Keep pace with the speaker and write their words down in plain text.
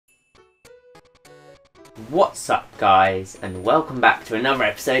What's up, guys, and welcome back to another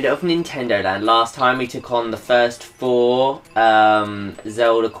episode of Nintendo Land. Last time we took on the first 4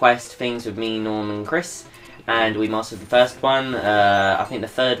 Zelda quest things with me, Norm and Chris, and we mastered the first one. I think the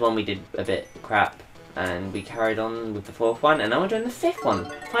third one we did a bit crap, and we carried on with the 4th one, and now we're doing the 5th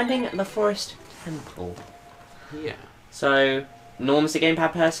one, finding the Forest Temple. Yeah. So, Norm's the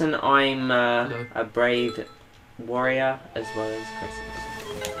gamepad person, I'm a brave warrior, as well as Chris.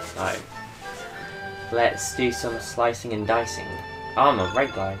 So, let's do some slicing and dicing. Oh, I'm a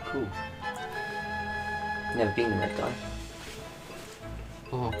red guy, cool. Never been a red guy.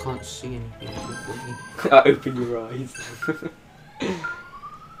 Oh, I can't see anything. Open your eyes.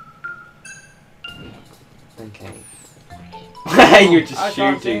 Okay. You're just I shooting.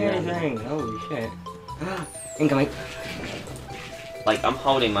 can't see anything. Holy shit. Incoming. Like, I'm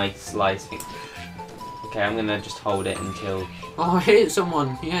holding my slicing. Okay, I'm gonna just hold it until... Oh, I hit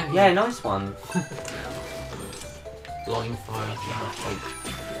someone. Yeah. Yeah, nice one. Blowing fire.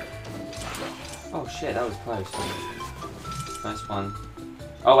 Oh shit, that was close. Nice one.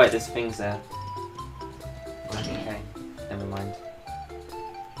 Oh wait, there's things there. Okay, never mind.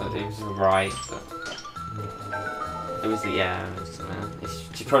 Oh, it was right, but... It was the... yeah,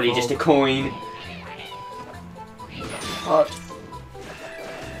 it's probably just a coin. What?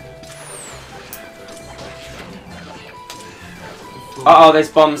 Uh oh, there's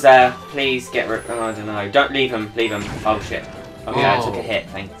bombs there. Please get rid. Oh, I don't know. Don't leave them. Leave them. Oh shit. Okay, I took a hit.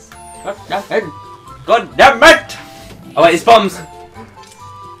 Thanks. God damn it! Oh wait, there's bombs.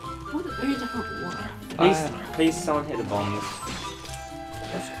 Please, someone hit the bombs.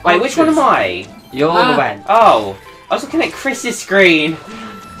 Wait, which one am I? You're the red. Oh, I was looking at Chris's screen.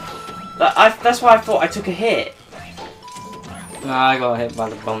 That's why I thought I took a hit. No, I got hit by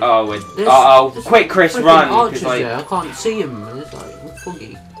the bomb. Oh, there's quick, Chris, run! Archers Like, there. I can't see him. It's like all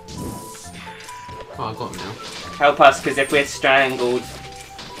foggy. Oh, I got him now. help us, because if we're strangled.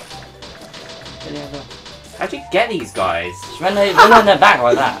 How'd you get these guys? When they on their back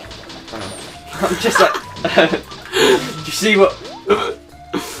like that. I'm just like. Do you see what?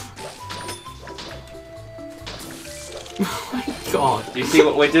 Oh my god. Do you see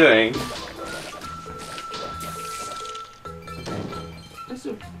what we're doing? Where's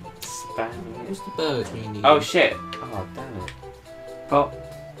the, Spamming it. where's the bird we need? Oh shit! Oh damn it! Pot.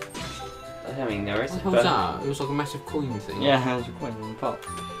 I mean, there is a What the hell's that? It was like a massive coin thing. Yeah, there's a coin in the pot.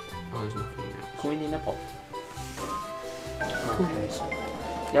 Oh, there's nothing in it. coin in a pot. Coins.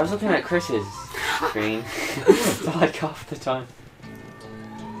 Yeah, I was looking at Chris's screen like half the time.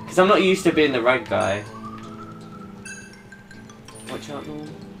 Because I'm not used to being the red guy. Watch out, Norm.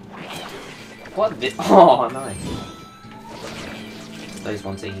 What the? Oh, nice. Those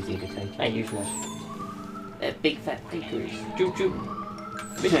ones are easy to take. They're useless. They're big fat figures. Choo choo.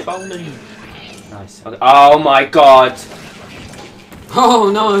 Big bowling. Nice. Okay. Oh my god! Oh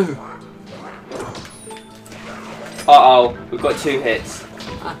no! Uh oh, we've got 2 hits.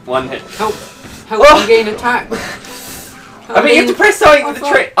 1 hit. Help! Help! Oh! I'm getting attacked! I mean, you have to press something with the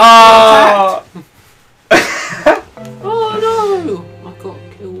trick. Oh! Oh no! I got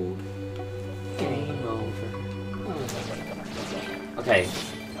killed. Game over. Okay,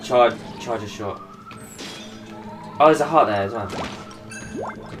 charge a shot. Oh, there's a heart there as well.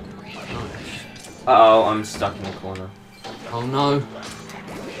 Uh oh, I'm stuck in the corner. Oh no!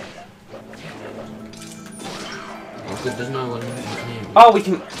 Oh good, there's no one near me. Oh, we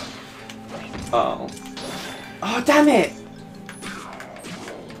can. Uh oh. Oh, damn it!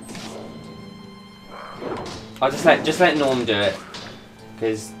 I'll just let Norm do it,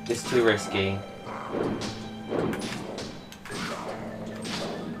 because it's too risky.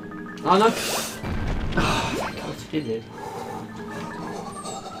 Oh no! Oh, thank God you did.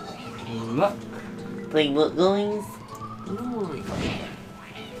 Muck. Playing what goings? No.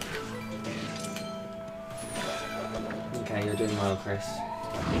 Okay, you're doing well, Chris.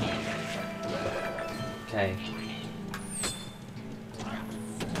 Okay.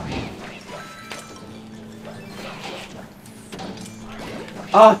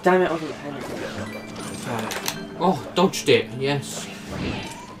 Oh, damn it, I wasn't paying attention. Oh, dodged it, yes.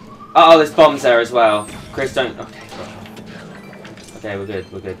 Uh oh, there's bombs there as well. Chris, don't. Okay. Okay, we're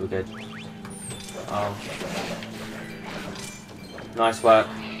good, we're good, we're good. Oh. Nice work.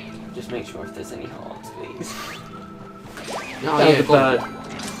 Just make sure if there's any hearts, please. Oh That yeah, was a bird.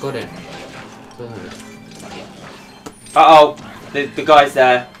 got it. Bird. Uh oh, the guy's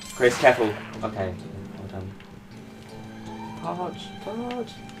there. Chris, careful. Okay, well done. Parts,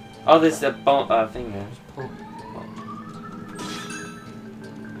 parts. Oh, there's the bomb thing there. Pot.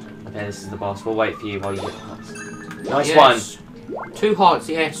 Okay, this is the boss. We'll wait for you while you get the hearts. Nice Yes. one. 2 hearts,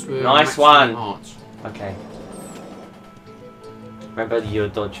 yes. We're Nice maximum one. Hearts. Okay. Remember your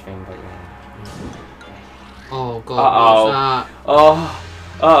dodge thing, but yeah. Oh god, what's that?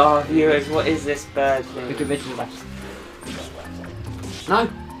 Oh, viewers, what is this bird thing? We could bit to the left. No.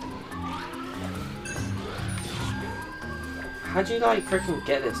 How'd you like freaking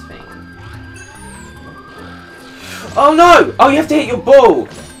get this thing? Oh no! Oh, you have to hit your ball!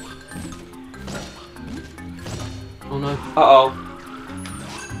 Oh no. Uh-oh.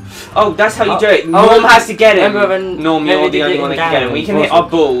 Oh, that's how you do it. Norm has to get him. Norm, you're the only one that can get him. We can hit our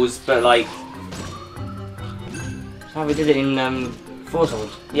balls, but like... That's how we did it in Four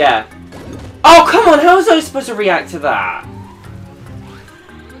Swords. Yeah. Oh, come on! How was I supposed to react to that?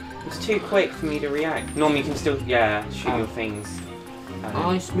 It's too quick for me to react. Norm, you can still, yeah, shoot your things.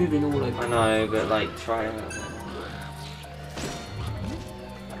 Oh, it's moving all over. I know, but like, try it.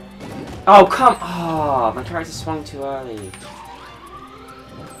 Oh, come! Oh, my character swung too early.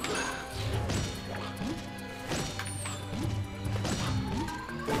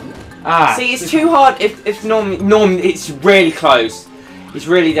 Ah! See, it's too hard. If Norm, it's really close. He's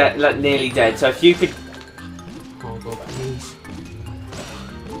really dead, like nearly dead. So if you could. Oh god, please.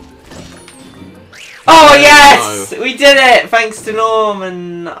 Oh yes, we did it! Thanks to Norm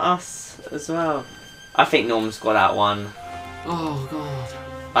and us as well. I think Norm's got that one. Oh god.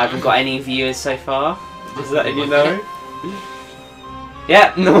 I haven't got any viewers so far. Is that you know?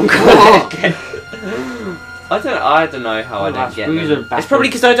 Yep, Norm got it again. I don't know how I don't get them. It's probably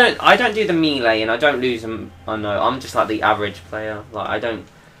because I don't do the melee and I don't lose them. I know I'm just like the average player. Like I don't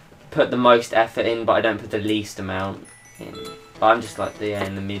put the most effort in, but I don't put the least amount in. But I'm just like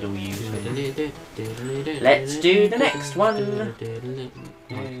in the middle usually. Let's do the next one.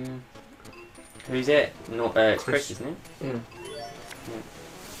 Who's it? Not it's Chris, isn't it? Yeah.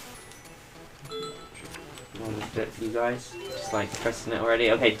 I'll just do it for you guys. Just like pressing it already.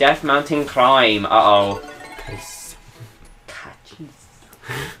 Okay, Death Mountain Climb. Uh-oh. Catches.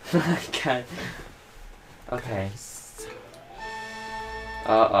 Okay. Okay.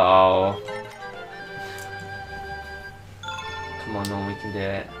 Uh-oh. Come on, Norm, we can do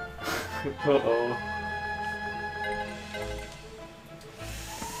it. Uh-oh.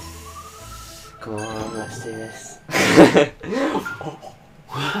 Come on, let's do this.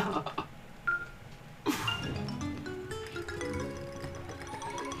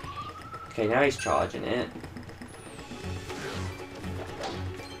 Okay, now he's charging it.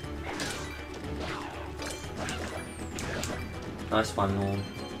 Nice one, Norm.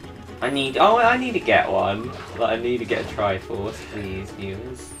 I need to get one. Like, I need to get a Triforce, please,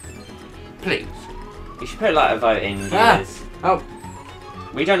 viewers. Please. You should put like a vote in, viewers. Oh.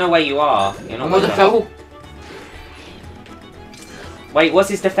 We don't know where you are. You're not What the with us. hell? Wait, what's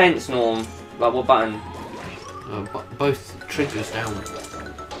his defense, Norm? Like, what button? Both triggers down.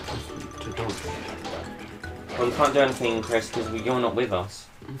 To dodge. Well, we can't do anything, Chris, because you're not with us.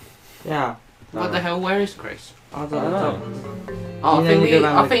 Yeah. What the hell? Where is Chris? I don't know. Oh, You I think need to go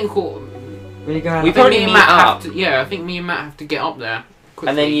around I think When you go around We I think probably me and met Matt have up. to, yeah, I think me and Matt have to get up there. Quickly.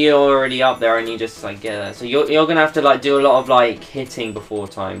 And then you're already up there and you just like get there. So you're gonna have to like do a lot of like hitting before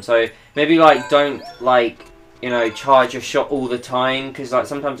time. So maybe like don't like, you know, charge your shot all the time, because like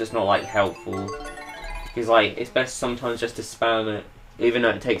sometimes it's not like helpful. Because like it's best sometimes just to spam it, even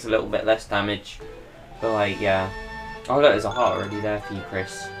though it takes a little bit less damage. But like yeah. Oh look, there's a heart already there for you,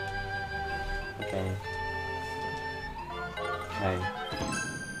 Chris. Okay. Okay.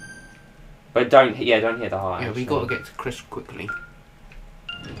 But don't hit the heart. Yeah, we actually. got to get to Chris quickly.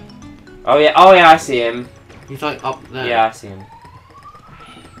 Oh yeah, I see him. He's like up there. Yeah, I see him.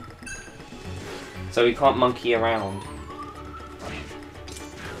 So we can't monkey around.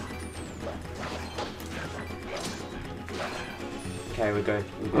 Okay, we're good.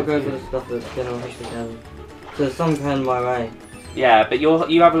 I'll go for the stuff that's gonna hit the can. So there's some can my way. Yeah, but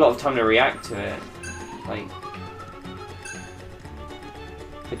you have a lot of time to react to it. Like,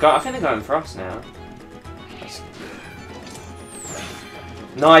 I think they're going for us now.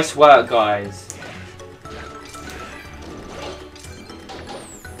 Nice work, guys.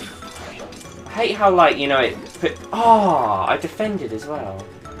 I hate how, like, you know, it put... Oh, I defended as well.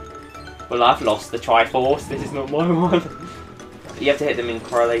 Well, I've lost the Triforce. This is not my one. You have to hit them in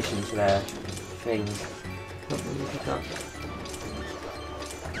correlation to their things.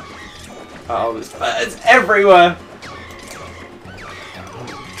 Oh, there's birds everywhere!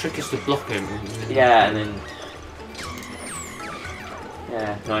 The trick is to block him. Yeah, and then...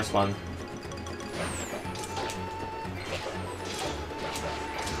 Yeah, nice one.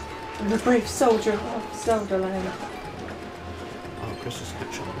 I'm a brave soldier of Zelda land. Oh, Chris is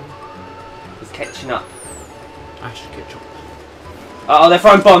catching up. He's catching up. I should catch up. Oh, they're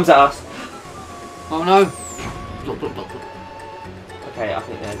throwing bombs at us. Oh no! Look, look, look, look. Okay, I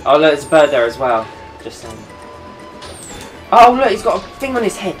think there's... Oh, look, there's a bird there as well. Just saying. Oh, look, he's got a thing on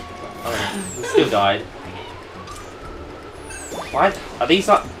his head. Oh, he still died. Why? Are these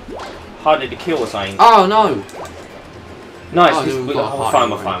like harder to kill or something? Oh no! Nice, Oh,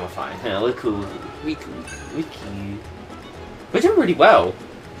 we're fine. Yeah, we're cool. We're cool. We're doing really well.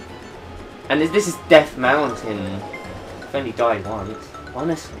 And this is Death Mountain. I've only died once,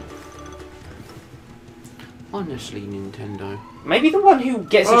 honestly. Honestly, Nintendo. Maybe the one who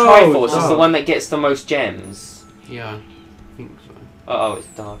gets the Triforce is the one that gets the most gems. Yeah, I think so. Oh, it's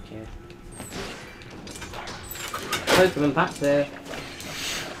dark, yeah. Pokemon Pat's there.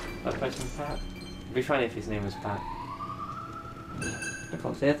 That person Pat? It'd be funny if his name was Pat. I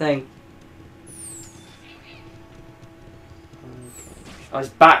can't see a thing. Oh, it's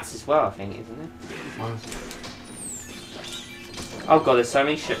bats as well, I think, isn't it? Oh. Oh god, there's so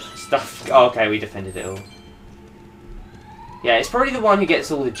many stuff. Oh, okay, we defended it all. Yeah, it's probably the one who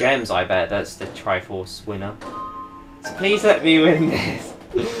gets all the gems, I bet. That's the Triforce winner. So please let me win this.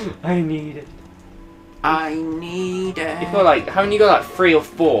 I need it. I need it. You've got like, haven't you got like 3 or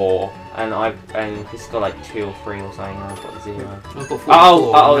 4? And Chris got like 2 or 3 or something, and I've got 0. I've got 44.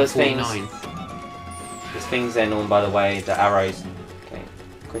 Oh, there's 49. things. There's things there, Norm, by the way, the arrows. Okay.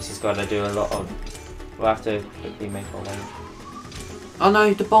 Chris has got to do a lot of... We'll have to quickly make our way. Oh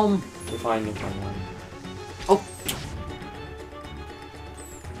no, the bomb. You'll find one. Oh.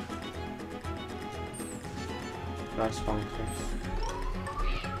 Nice one, Chris.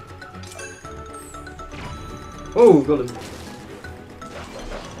 Oh, got him.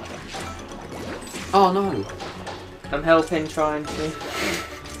 Oh no. I'm helping, trying to.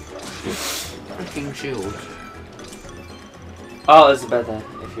 Freaking shield. Oh, there's a bed there,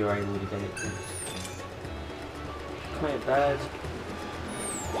 if you're able to get it. Come here, bird.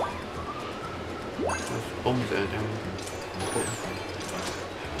 There's bombs there down.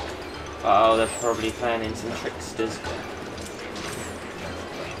 Oh, they're probably planning some tricksters.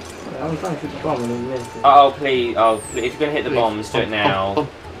 I'm trying to shoot the bomb and then miss it. Oh, please. Oh, please. If you're going to hit the bombs, do it now.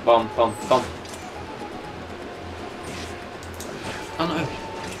 Bomb. Bomb. Oh no.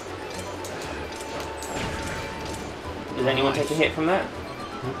 Does anyone take a hit from that?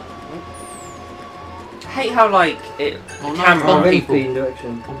 I hate how, like, it... Oh no, camera... bomb Wind people. speed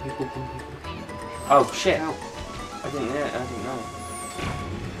direction. Bomb people. Oh, shit. Ow. I didn't know.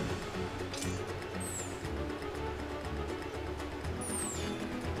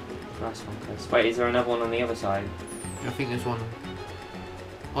 Nice one, Chris. Wait, is there another one on the other side? I think there's one.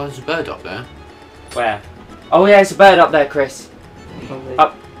 Oh, there's a bird up there. Where? Oh, yeah, it's a bird up there, Chris. Probably.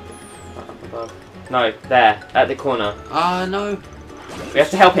 Up above. No, there, at the corner. Ah, no. We have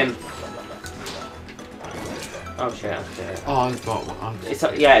to help him. Oh shit, I have to do it. Oh, I've got one. It's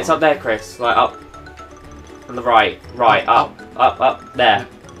up, yeah, it's up there, Chris. Like up. On the right, up, there,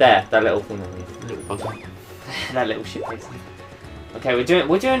 there, that little thing on you. Little buzzer. That little shit face. Okay, we're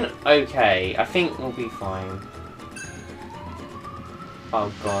doing okay. I think we'll be fine.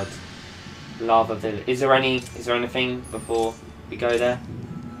 Oh god. Lava village. Is there anything before we go there?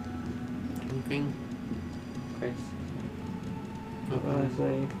 Anything? Chris? I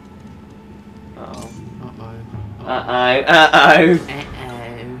see. Uh-oh. Uh-oh.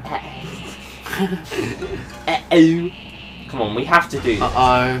 Uh-oh. Come on, we have to do this.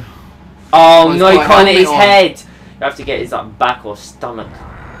 Uh-oh. Oh no, you got a can't hit his helmet on. head! You have to get his like, back or stomach.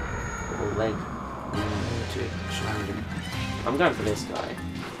 Or leg. I'm going for this guy.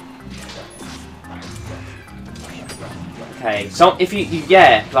 Okay, so if you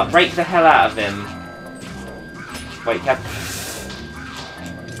yeah, like rake the hell out of him. Wait, Cap.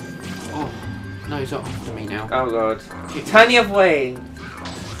 Oh, no, he's not after me now. Oh god. You turn the other way.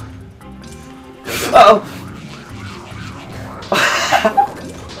 Uh oh!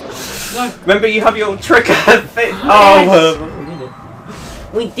 No. Remember you have your trigger thing. Oh,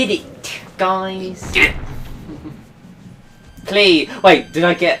 we did it, guys. Get it. Please, wait. Did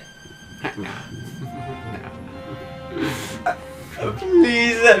I get? No.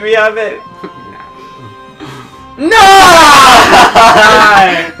 Please let me have it. No. No!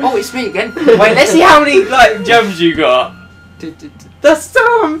 Oh, it's me again. Wait, let's see how many like gems you got. That's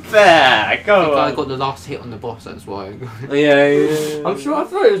so unfair. Go on. I got the last hit on the boss. That's why. Yeah. I'm sure I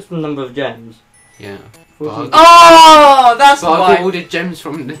thought it was the number of gems. Yeah. Oh, that's But I why. got all the gems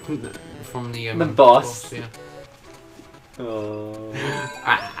from the boss. Yeah. Oh.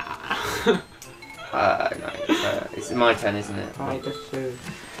 Ah. No, it's my turn, isn't it? Right, just two.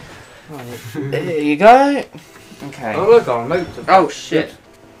 Right. There you go. Okay. Oh look, our remote. Oh shit.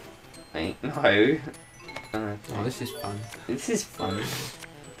 Wait, no. Oh, this is fun. This is fun.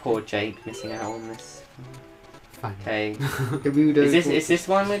 Poor Jake missing out on this. Fine. Okay. Gerudo. Is this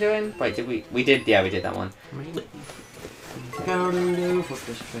one we're doing? Wait, did we did that one. Gerudo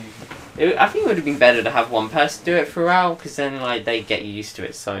Fortress Train. I think it would have been better to have one person do it throughout, because then like they get used to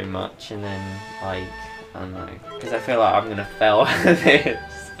it so much, and then like I don't know, because I feel like I'm gonna fail at this.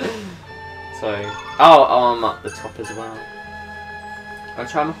 So I'm up the top as well. I'll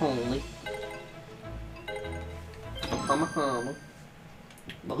try my holy. I'll try my holy.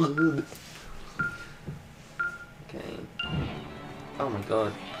 Okay. Oh my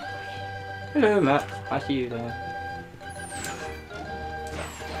god. Hello, Matt. I see you there.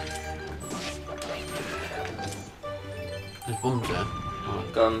 There's bombs there.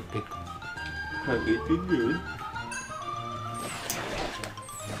 Oh, Gone. big. Hope it's been good.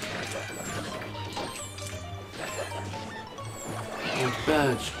 Oh,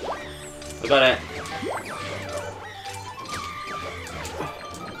 birds. I got it.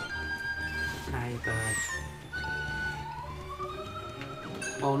 Hey, birds.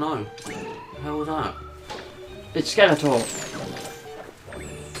 Oh no. What the hell was that? It's Skeletor.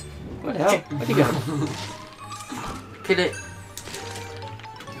 What the hell? Where'd he go? Kill it.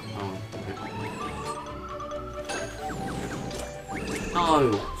 Oh.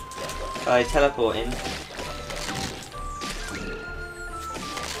 No. I teleporting.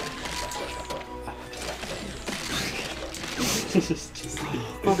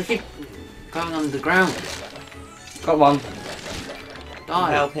 Oh, they keep going underground. Got one. I'm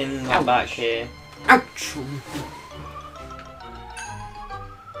Die. helping my back here. Ouch.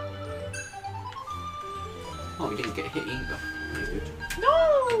 Oh, we didn't get hit either. Very good.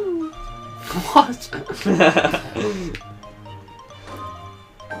 No! What?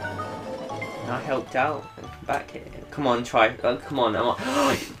 I helped out. Back here. Come on, try. Come on.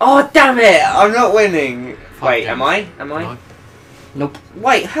 Oh, damn it! I'm not winning. Wait, am I? Am I? No. Nope.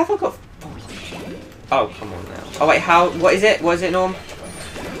 Wait, have I got? Oh, come on now. Oh wait, how? What is it? What is it, Norm?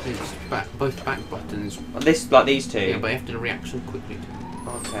 It's both back buttons. Oh, this, like these two. Yeah, but you have to react so quickly.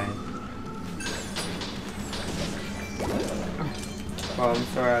 Okay. Well, I'm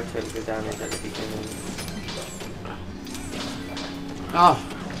sorry I took the damage at the beginning. Oh,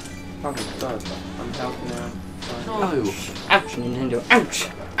 Oh my god, I'm helping now. no. Ouch, Nintendo. Ouch.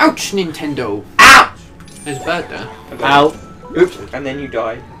 Ouch, Nintendo. Ouch! There's a bird there. Ow. Oops. And then you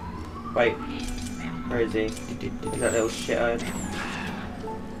died. Wait. Where is he? Is that little shit-o?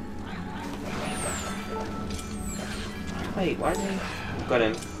 Wait, why did he... Got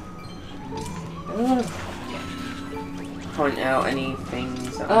him. Point out any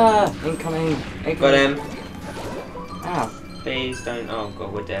things that... Incoming. Got him. Ow. Please don't... Oh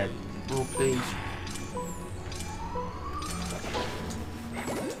god, we're dead. Oh, please.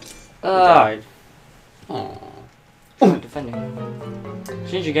 We died. Oh. Defending. As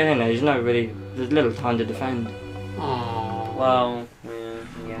soon as you get in there, there's little time to defend. Oh. Well,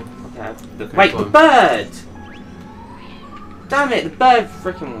 yeah. Okay. Okay, Wait, go the on. bird! Damn it, the bird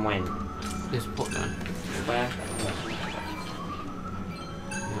freaking went. There's a pot there. Where?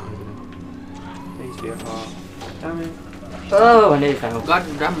 Yeah, over Please be a heart. Damn it. Oh, I nearly fell. there.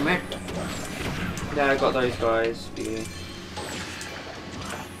 God damn it. Yeah, I got those guys for you.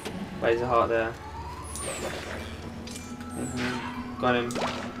 Where's the heart there? Got him.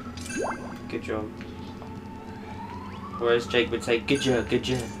 Good job. Whereas Jake would say, good job, good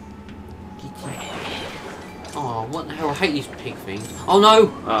job. Oh, what the hell? I hate these pig things. Oh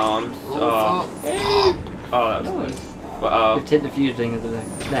no! Oh, I'm... Oh, Oh, that was nice. Well, We've hit the fuse thing of the day.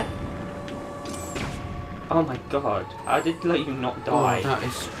 There. oh my god. How did you not oh, die? that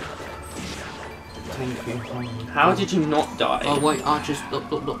is... Thank you. How did you not die? Oh wait, Archers, look.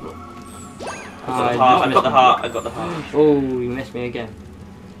 I got the heart, I got the heart, I got the heart. Oh, you missed me again.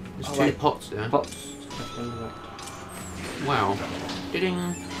 There's Oh, two wait. pots there. Pots. Wow.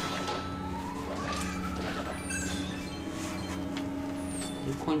 Ding.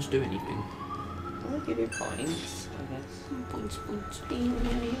 Do coins do anything? I'll give you points, I guess. Points.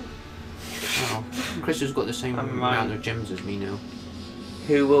 Wow. Chris has got the same I'm amount right. of gems as me now.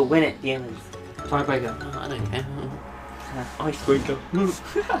 Who will win at the end? Tiebreaker. Oh, I don't care. Icebreaker. Oh,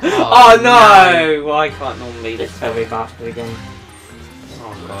 Oh no! Why can't Norm lead This it? furry bastard again.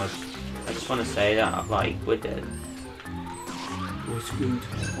 Oh god. I just want to say that, like, we're dead. We're screwed.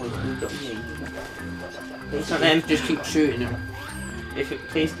 Please not them. Just keep shooting him. If it,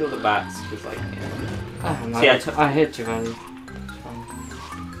 please kill the bats, because like, Oh, no, See, I took- I hit you, man.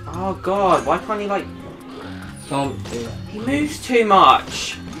 oh god, why can't he like, Don't he moves too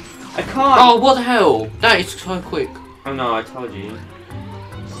much. I can't. Oh, what the hell? That is so quick. Oh no, I told you.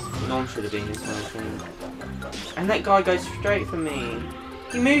 Norm should have been this whole thing. And that guy goes straight for me.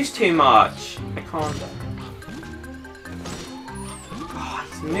 He moves too much. I can't. Oh,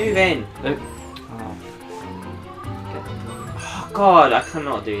 he's moving. Look. Oh God, I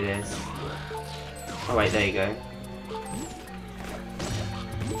cannot do this. Oh wait, there you go.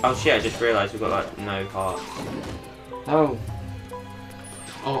 Oh shit! I just realised we've got like no hearts. Oh.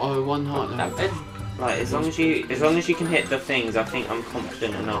 Oh, one heart. That bit. Like as long as you can hit the things, I think I'm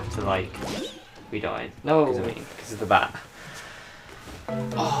confident enough to like. We died. No. Because of the bat.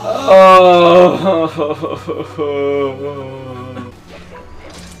 Oh.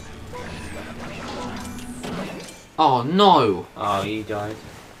 Oh no! Oh, you died.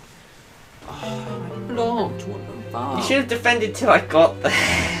 Oh, blocked. What the fuck? You should have defended till I got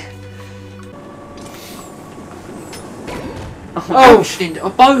there. Oh, shit! Oh,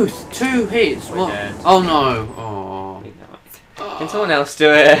 both 2 hits. We're What? dead. Oh no! Oh. We died. Can someone else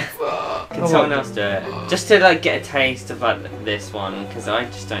do it? Can Oh, someone what? else do it? Just to like get a taste of like this one, because I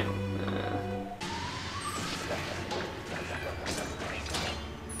just don't.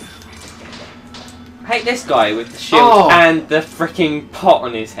 I hate this guy with the shield and the freaking pot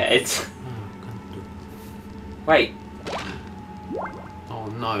on his head. Wait, Oh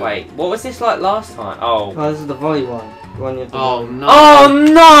no! wait, what was this like last time? Oh. Oh, this is the volley one. The one you have to Oh no! Oh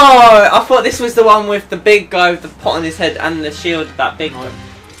no! I thought this was the one with the big guy with the pot on his head and the shield, that big one.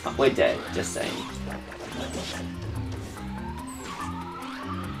 We're dead, just saying.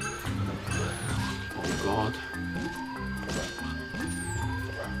 Oh god!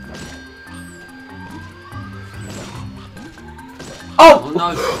 Oh! Oh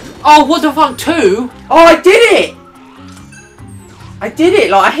no! Oh, what the fuck? 2? Oh, I did it! I did it!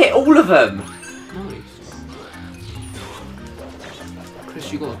 Like, I hit all of them! Nice.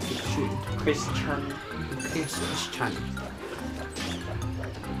 Chris, you got to keep shooting. Chris Chan. Chris Chan.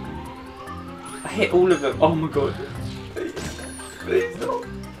 I hit all of them. Oh my god. Please don't.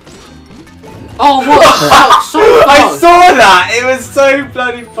 Oh, what the fuck? So I fast. saw that! It was so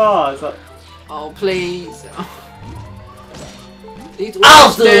bloody fast. Like, Oh, please.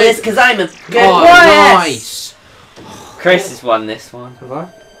 I'll do this because I'm a good Oh, boy! nice. Chris has won this one. Have I?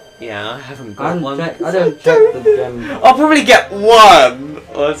 Yeah, I haven't got one. I don't check the gem. I'll probably get one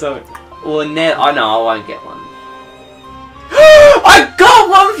or something. Or I know I won't get one. I got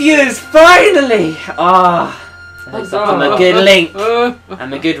one, viewers! Finally! Ah, I'm a good link.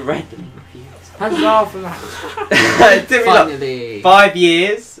 I'm a good red link. Huzzah for that. It took me like Finally. 5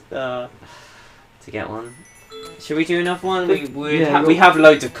 years to get one. Should we do another one? We have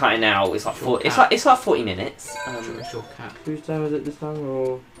loads of cutting out. It's like it's like 40 minutes. It's your cat. Whose turn was it this time?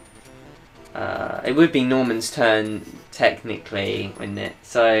 Or It would be Norman's turn technically, wouldn't it?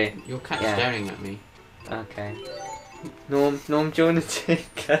 So Your cat's yeah. staring at me. okay. Norm, do you want to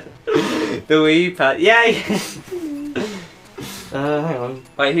take the wee pad? Yay! hang on.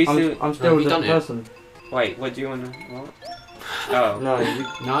 Wait, who's I'm still you the done it? person. Wait, what do you want to? What? Oh. No, you,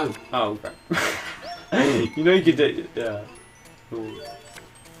 No. Oh. Crap. You know you could do it. Yeah. Ooh.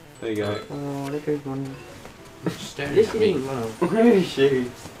 There you go. oh, there goes one. Staring This at me. isn't one of. Where is she?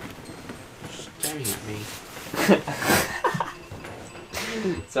 Staring at me.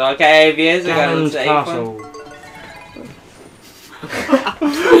 So okay, viewers, we're going to Gannon's take castle. one.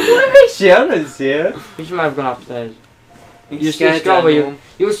 Where is she? I don't see her. You should have gone upstairs. You You'll see a skull where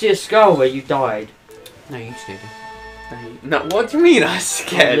you'll see a skull where you died. No, you scared her. No, what do you mean I'm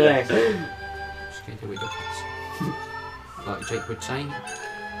scared? Yeah. Scared her with your cats. Like Jake would say.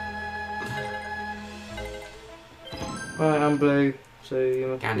 Right, I'm blue, so you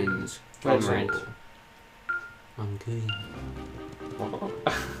must. Gannons. I'm Drum red. roll. I'm good.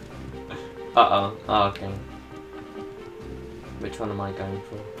 Uh-oh. Oh, okay. Which one am I going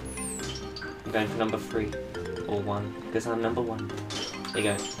for? I'm going for number 3. Or 1. Because I'm number 1. There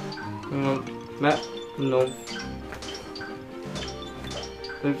you go. Matt, no.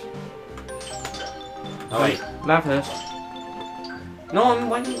 Oops. Oh, wait. Matt first. No, I'm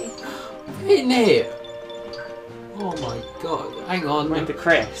winning. Hitting it! Oh my god. Hang on. Wait for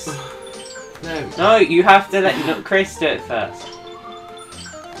Chris. No. No, you have to let Chris do it first.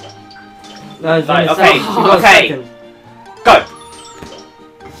 No, it's Right, only okay, second. You got a okay. second. Go!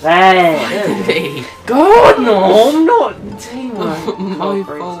 There! Finally. God, no, I'm not teamwork. My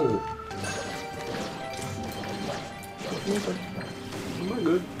fault.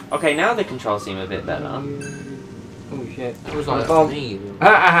 Okay, now the controls seem a bit better. Oh shit. That was like Bomb. me.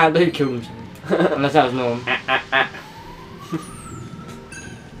 Luke killed him. Unless that was Norm.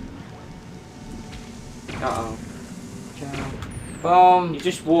 Uh-oh. Bomb. You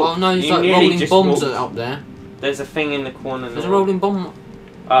just walk. Oh no, there's you like nearly rolling just bombs walked. up there. There's a thing in the corner There's a now. rolling bomb.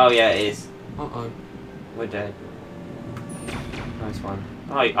 Oh yeah, it is. Uh oh. We're dead. Nice one.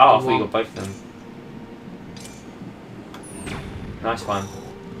 Oh, I thought you got both of them. Nice one.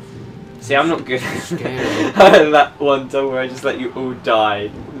 See, I'm not good at that one time where I just let you all die.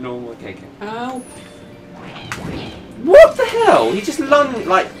 Normal cake. Ow! What the hell? He just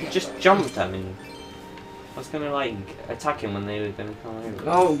just jumped at me. I was gonna like attack him when they were gonna come over.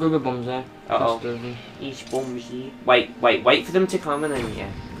 Oh, good bombs there. Uh oh. Each bombs. Wait for them to come and then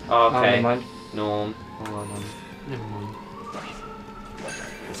yeah. Oh, okay. Never mind. Norm. Oh, Never mind.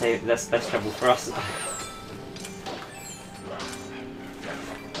 Say that's less trouble for us.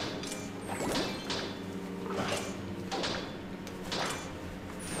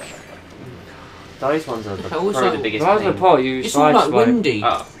 Those ones are probably the biggest Why was the thing. pot you It's all like windy.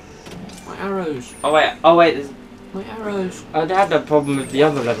 Oh. My arrows. Oh wait, there's... My arrows. I had that problem with the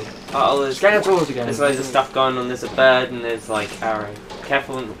other level. Oh, there's Skeletons again. There's loads of stuff going on. There's a bird and there's like arrow.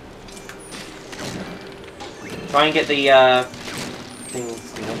 Careful. And... Try and get the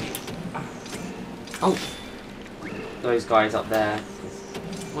things. You know. Oh. Those guys up there.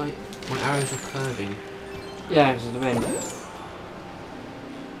 My arrows are curving. Yeah, because of the wind.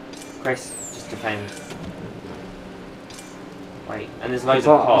 Chris, just defend. Wait, and there's loads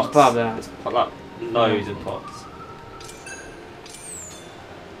There's of pots. above there. There's like loads of pots.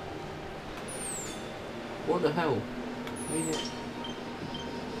 What the hell?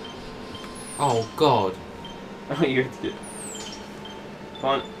 Oh god. Oh, you have to do. Come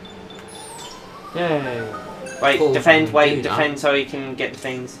on. Yay. Wait, Cool, defend, so wait, do defend that. so he can get the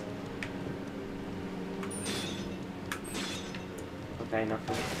things. Okay,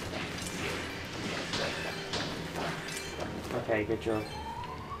 nothing. Okay, good job.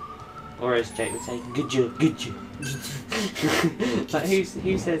 Or as Jake would say, good job, good job. Like,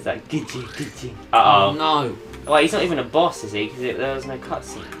 who says that? Good job, good job. Oh no. Well, he's not even a boss, is he? Because there was no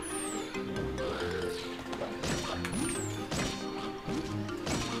cutscene.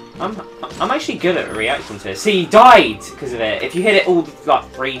 I'm actually good at reacting to it. See, he died because of it. If you hit it all like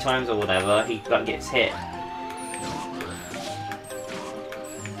 3 times or whatever, he like gets hit.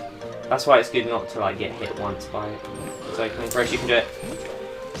 That's why it's good not to like get hit once by it. So come on, Chris, you can do it.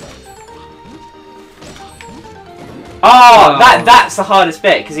 Oh, that's the hardest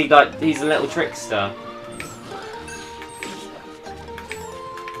bit because he's a little trickster.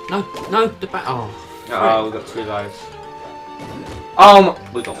 No, the back. Oh. Oh, we got 2 lives. Oh,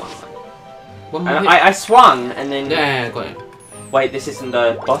 we got 1 life. One more And hit. I swung and then. Yeah, got it. Wait, this isn't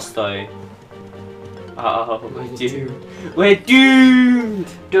the boss though. Oh, We're we're doomed. We're doomed.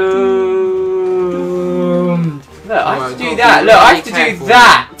 Doomed. Look, I have Alright, to do gotta that. be Look, I really have to do careful.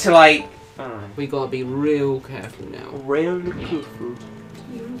 that to like. We gotta be real careful now. Real careful.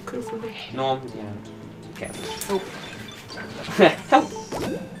 Real careful. Norm, yeah. Careful. Help. Help.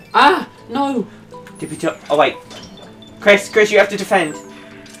 Ah! No! Did we do? Oh wait, Chris, you have to defend.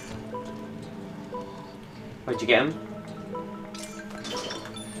 Where'd you get him?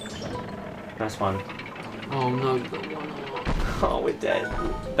 Nice one. Oh no, you got one. Oh, we're dead.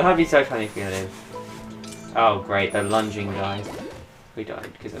 That'd be so funny if we live. Oh great, the lunging guy. We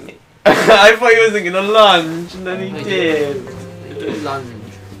died because of me. I thought he wasn't gonna lunge, and then he did. They do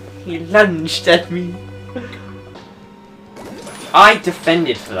lunge. He lunged at me. I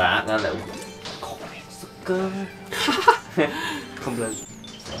defended for that little cocksucker. Complete.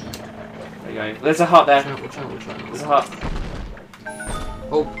 There you go. There's a heart there. Travel. There's a heart.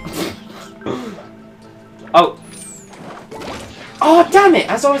 Oh. Oh. Oh, damn it!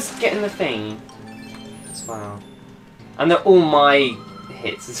 As I was getting the thing. As well. And they're all my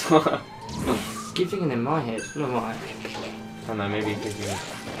hits as well. Keep thinking in my head, not mine. I don't know, maybe because you.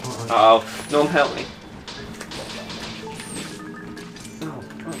 Uh oh. Norm, help me. Oh,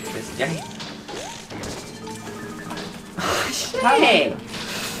 this game. Oh, shit!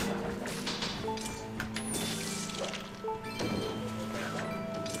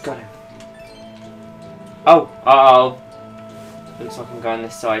 Got him. Oh, looks like I'm going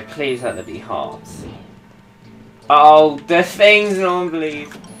this side. Please let there be hearts. Oh, the things Norm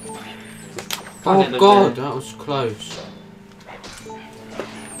believe. Oh god, that was close.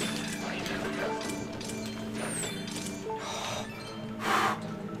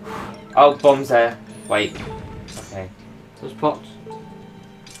 Oh, bombs there. Wait. Okay. Those pots.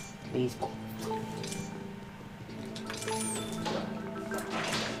 These bombs.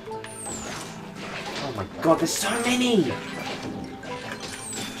 Oh my god, there's so many!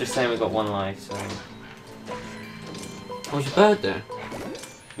 Just saying we got 1 life, so Oh, there's a bird there.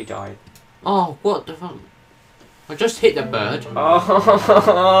 he died. Oh, what the fuck? I just hit the bird.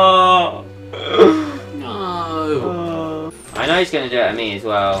 Oh! No. I know he's gonna do it at me as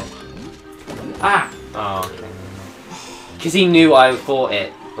well. Ah! Oh, okay. Because he knew I thought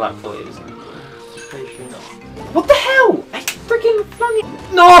it. Like, thought it was him. What the hell? I freaking flung it.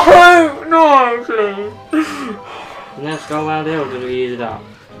 No! No, please. Let's go around here, or did we use it up?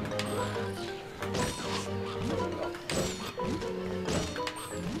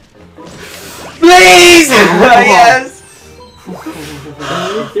 Please! Yes!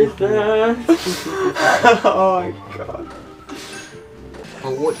 Oh my god.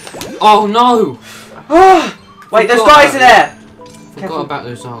 Oh, what? Oh no! Wait, those guys are there! Forgot about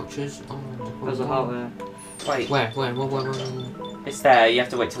those archers. Oh, There's a heart there. Wait. Where? It's there, you have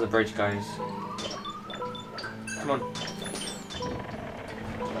to wait till the bridge goes. Come on.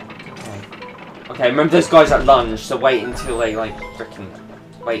 Okay, remember those guys that lunge, so wait until they like freaking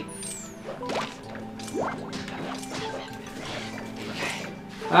wait.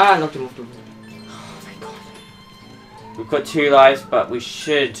 Ah, knocked him off the board. Oh my god. We've got 2 lives, but we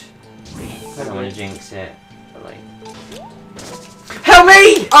should. I don't want to jinx it, but like. Help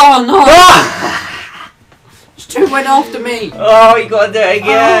me! Oh no! Ah! It's 2 went after me! Oh, you gotta do it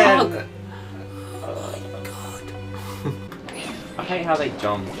again! I hate how they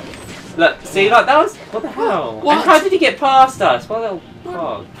jump. Look, see, like that was. What the hell? What? And how did he get past us? What little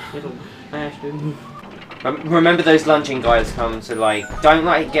cog? Little bastard. Remember those lunging guys come, so like, don't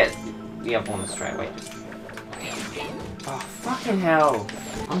like get the other one straight away. Oh, fucking hell.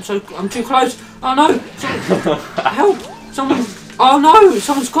 I'm too close! Oh no! Help! Someone! Oh no!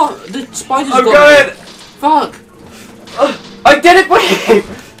 Someone's got the spiders. I'm got going! me. Fuck! I did it for you!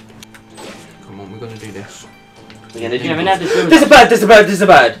 Come on, we're gonna do this. We're gonna do Yeah, we have to do There's a bird, there's a bird, there's a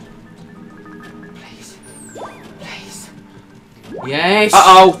bird! Please. Please. Yes!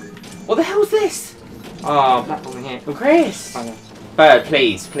 Uh-oh! What the hell's this? Oh, platform here. Oh, Chris! Oh, no. Bird,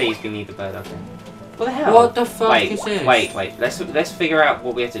 please, please, we need the bird, okay. What the hell? What the fuck wait, is this? Wait, let's figure out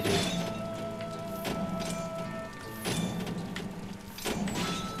what we have to do.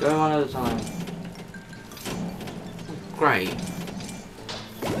 Go one at a time. Great.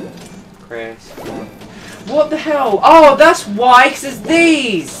 Chris. What the hell? Oh, that's why, because it's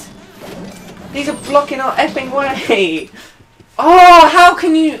these! These are blocking our effing way! Oh, how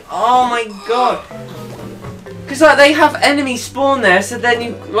can you... Oh my god! Because like, they have enemies spawn there, so then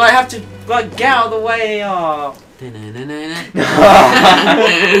you like have to like get out of the way. Oh. Oh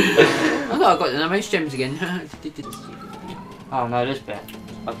no, I got the most gems again. Oh no, this bit.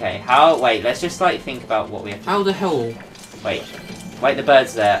 Okay, how... Wait, let's just like think about what we have to... How the hell? Wait, the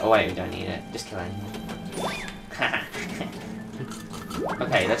bird's there. Oh wait, we don't need it. Just kill it.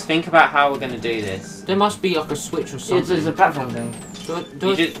 Okay, let's think about how we're going to do this. There must be like a switch or something. It's a platform thing. Do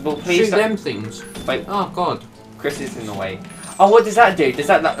I Well, please shoot them things? Wait. Oh god. Chris is in the way. Oh, what does that do? Does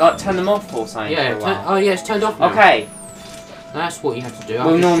that like turn them off or something? Yeah. For a while? Oh yeah, it's turned off now. Okay. That's what you have to do.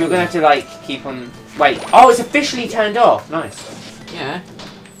 Well, no, we're gonna have to like keep on. Wait. Oh, it's officially turned off. Nice. Yeah.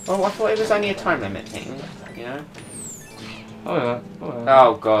 Well, I thought it was only a time limit thing. You know. Oh yeah. Oh yeah.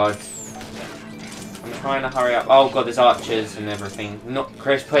 Oh god. I'm trying to hurry up. Oh god, there's archers and everything. Not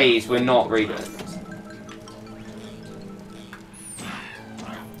Chris, please. We're not reading.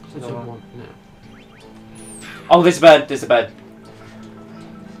 No. Oh, there's a bird. There's a bird.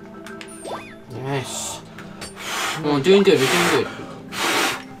 Yes. Oh, we're doing good. We're doing good.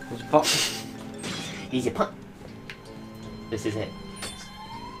 There's a pop. Easy punt. This is it.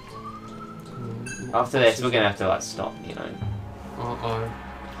 After this, we're gonna have to like stop. You know. Uh oh.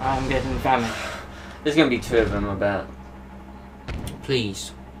 I'm getting famished. There's gonna be 2 of them, I bet.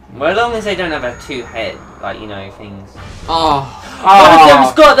 Please. Well, as long as they don't have a 2 head, like, you know, things. Oh. One of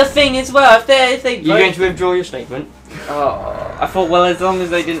them's got the thing as well. If they You're going to withdraw your statement? Oh, I thought, well, as long as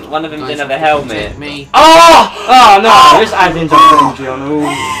they didn't, one of them Guys, didn't have a helmet. protect me. Oh! Oh no! Oh! Just adding some energy on all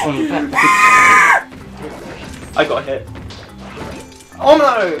on the back. I got hit. Oh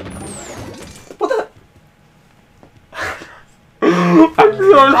no! What the? I'm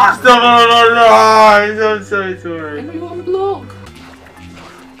so sorry. Everyone block.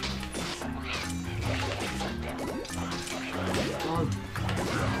 God.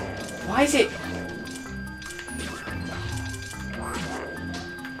 Why is it?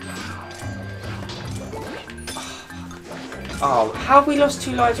 Oh, how have we lost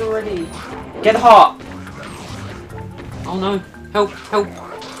 2 lives already? Get the heart! Oh no. Help. Help.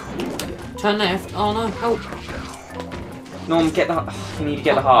 Turn left. Oh no. Help. Norm, get the heart. You need to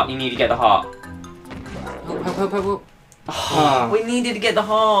get the heart. You need to get the heart. Help. Help. Help. Help. Help. Oh, we needed to get the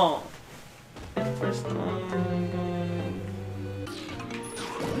heart.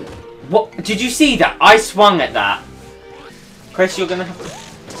 What? Did you see that? I swung at that. Chris, you're gonna have to...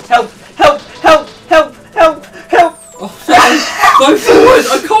 Help! Help! Help! Help! Help! Help! Oh, go forward!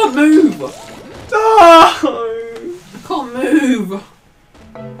 I can't move! No! I can't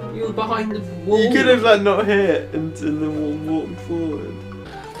You were behind the wall. You could have like not hit and then walked forward.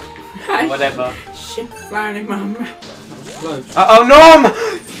 Whatever. Shit flying in my mouth. Close. Oh, Norm!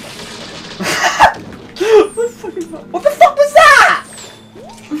 What the fuck was that?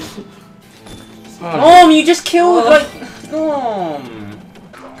 Norm, you just killed like Norm.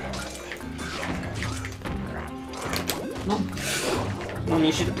 Norm,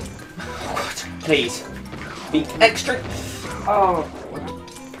 you should. Please, be extra. Oh,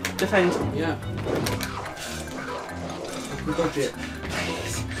 defend. Yeah. I can dodge it.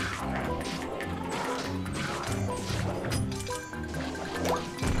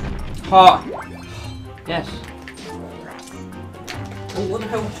 Heart. Yes. Oh, what the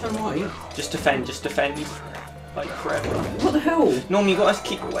hell? Turn right. Just defend. Like forever. What the hell? Norm, you got to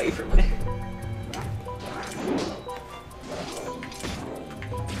keep away from me.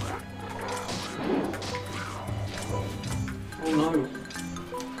 Oh no.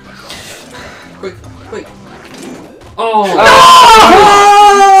 Quick. Oh!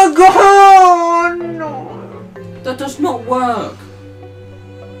 Oh God! No. That does not work.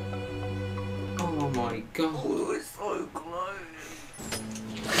 Oh my god. Oh, it's so close.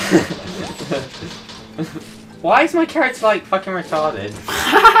 Why is my character like fucking retarded?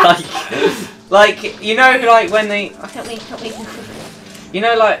 like you know, like when they help me. You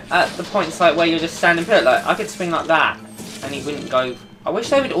know, like at the points like where you're just standing put, like I could swing like that, and he wouldn't go. I wish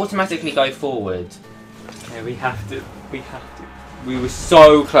they would automatically go forward. Yeah, we have to. We were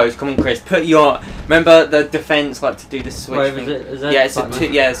so close. Come on, Chris. Put your. Remember the defense, like to do the switch Wait, thing. is that Yeah, it's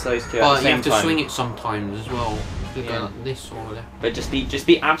it's those two. At But the you same have to time. swing it sometimes as well. You Yeah. go like this or that. But just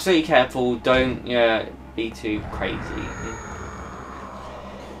be absolutely careful. Don't be too crazy.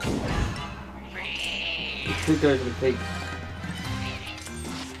 Who goes with the pig?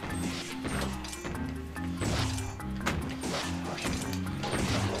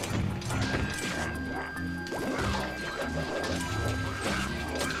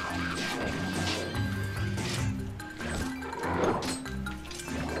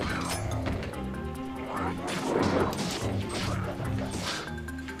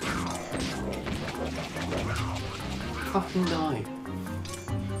 Fucking die.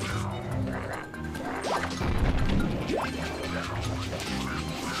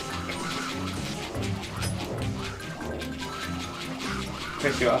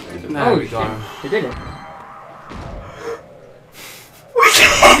 Chris, you're up. There we go. You did it.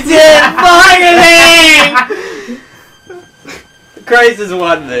 Finally! Chris has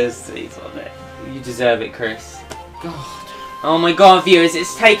won this. He's on it. You deserve it, Chris. God. Oh my god, viewers,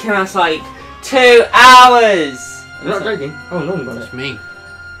 it's taken us like 2 hours! I'm not joking. Oh, no, got It's it. me.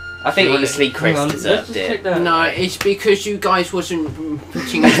 I think See, honestly Chris Hang on, deserved let's just check it. that. No, it's because you guys wasn't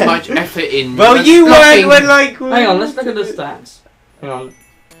putting as much effort in. Well, That's you nothing. weren't when like... Hang on, let's look at the stats. Hang on.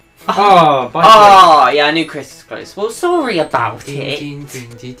 Oh, by Oh, yeah, I knew Chris was close. Well, sorry about it.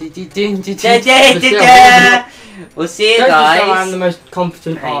 We'll see you I'm the guys. most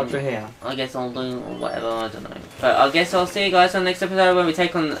competent Hey. archer here. I guess I'll do whatever, I don't know. But I guess I'll see you guys on the next episode when we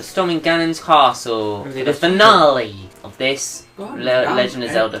take on storming Ganon's castle for the finale of this God, Legend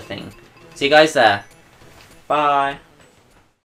of Zelda thing. See you guys there. Bye.